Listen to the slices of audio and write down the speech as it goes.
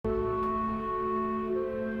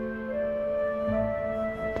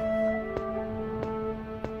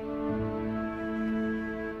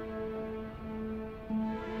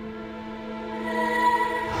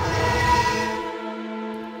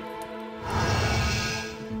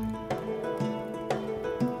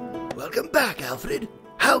Welcome back, Alfred.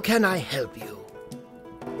 How can I help you?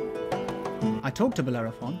 I talked to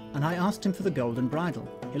Bellerophon, and I asked him for the golden bridle.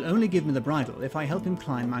 He'll only give me the bridle if I help him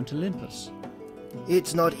climb Mount Olympus.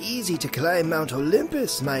 It's not easy to climb Mount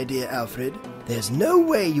Olympus, my dear Alfred. There's no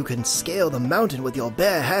way you can scale the mountain with your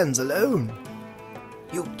bare hands alone.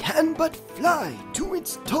 You can but fly to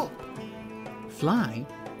its top. Fly?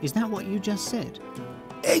 Is that what you just said?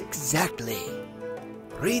 Exactly.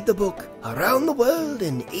 Read the book Around the World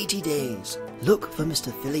in 80 Days. Look for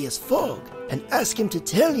Mr. Phileas Fogg and ask him to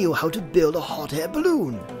tell you how to build a hot air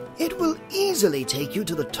balloon. It will easily take you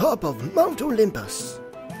to the top of Mount Olympus.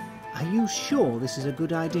 Are you sure this is a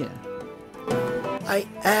good idea? I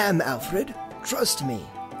am, Alfred. Trust me.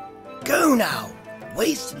 Go now.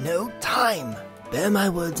 Waste no time. Bear my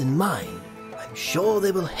words in mind. I'm sure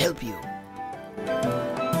they will help you.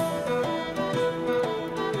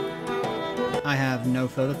 I have no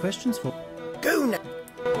further questions for... Go now.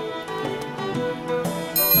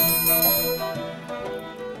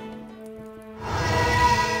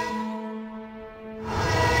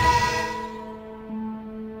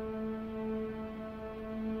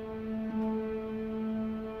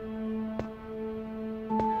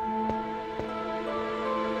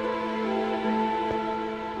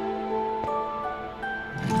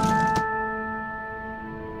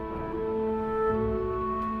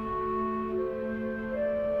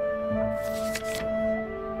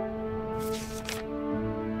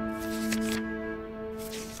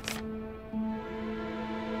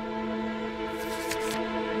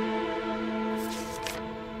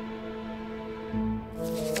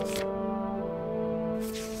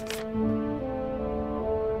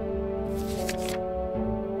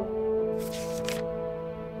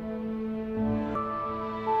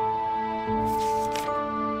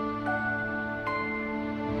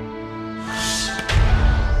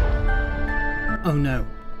 Oh no,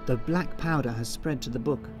 the black powder has spread to the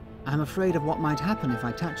book. I'm afraid of what might happen if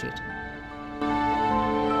I touch it.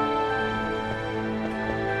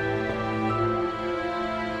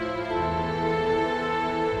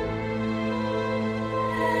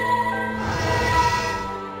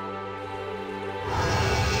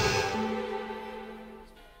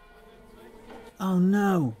 Oh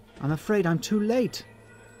no, I'm afraid I'm too late.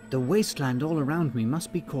 The wasteland all around me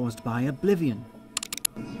must be caused by oblivion.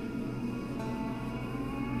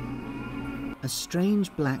 A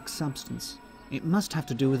strange black substance. It must have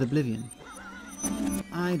to do with oblivion.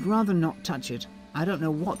 I'd rather not touch it. I don't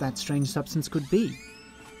know what that strange substance could be.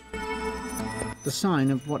 The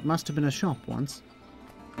sign of what must have been a shop once.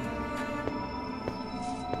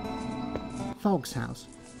 Fogg's house.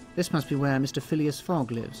 This must be where Mr. Phileas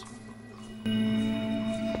Fogg lives.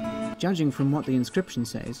 Judging from what the inscription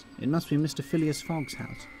says, it must be Mr. Phileas Fogg's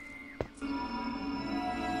house.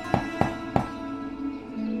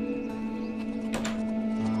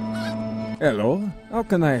 Hello, how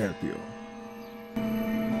can I help you?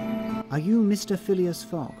 Are you Mr. Phileas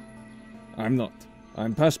Fogg? I'm not.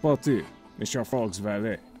 I'm Passepartout, Mr. Fogg's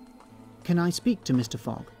valet. Can I speak to Mr.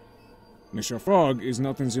 Fogg? Mr. Fogg is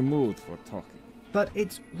not in the mood for talking. But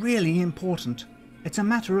it's really important. It's a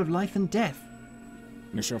matter of life and death.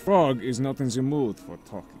 Mr. Fogg is not in the mood for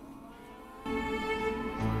talking.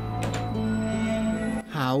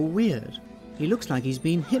 How weird. He looks like he's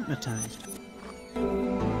been hypnotized.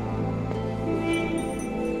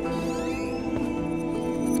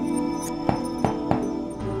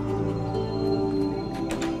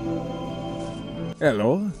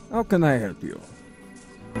 Hello, how can I help you?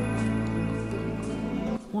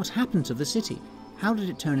 What happened to the city? How did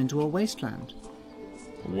it turn into a wasteland?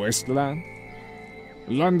 Wasteland?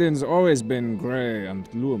 London's always been grey and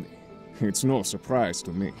gloomy. It's no surprise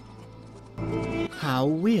to me. How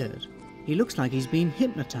weird. He looks like he's been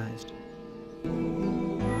hypnotized.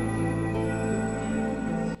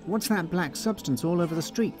 What's that black substance all over the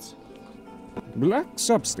streets? Black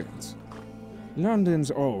substance?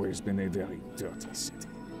 London's always been a very dirty city.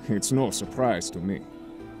 It's no surprise to me.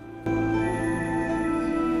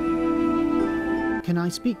 Can I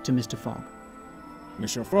speak to Mr. Fogg?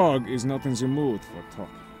 Mr. Fogg is not in the mood for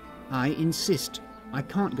talking. I insist. I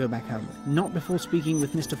can't go back home. Not before speaking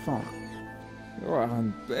with Mr. Fogg. You are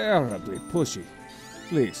unbearably pushy.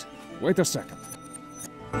 Please, wait a second.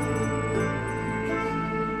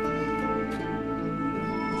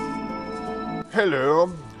 Hello,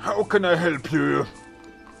 how can I help you?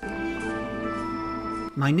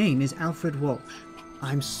 My name is Alfred Walsh.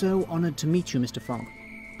 I'm so honoured to meet you, Mr. Fogg.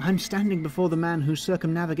 I'm standing before the man who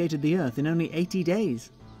circumnavigated the Earth in only 80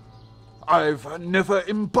 days. I've never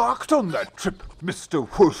embarked on that trip, Mr.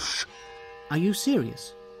 Whoosh. Are you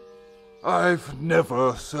serious? I've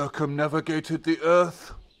never circumnavigated the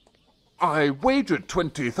Earth. I wagered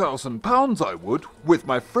 £20,000 I would, with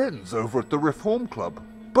my friends over at the Reform Club.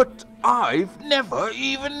 But I've never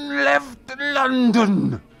even left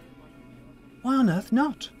London. Why on earth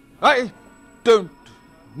not? I don't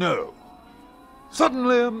know.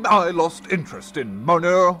 Suddenly I lost interest in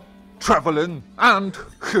money, travelling, and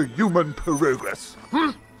human progress.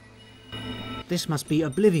 This must be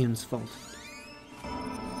Oblivion's fault.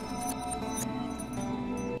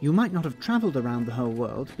 You might not have travelled around the whole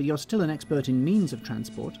world, but you're still an expert in means of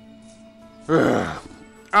transport.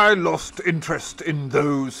 I lost interest in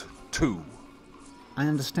those too. I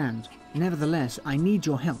understand. Nevertheless, I need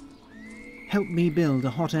your help. Help me build a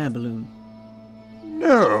hot air balloon.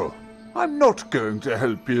 No, I'm not going to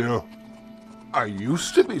help you. I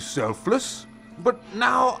used to be selfless, but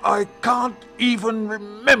now I can't even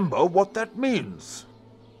remember what that means.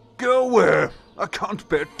 Go away. I can't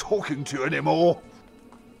bear talking to you anymore.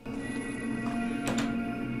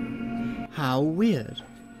 How weird.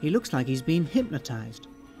 He looks like he's been hypnotized.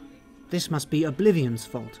 This must be Oblivion's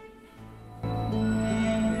fault.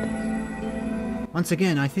 Once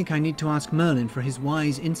again, I think I need to ask Merlin for his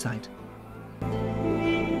wise insight.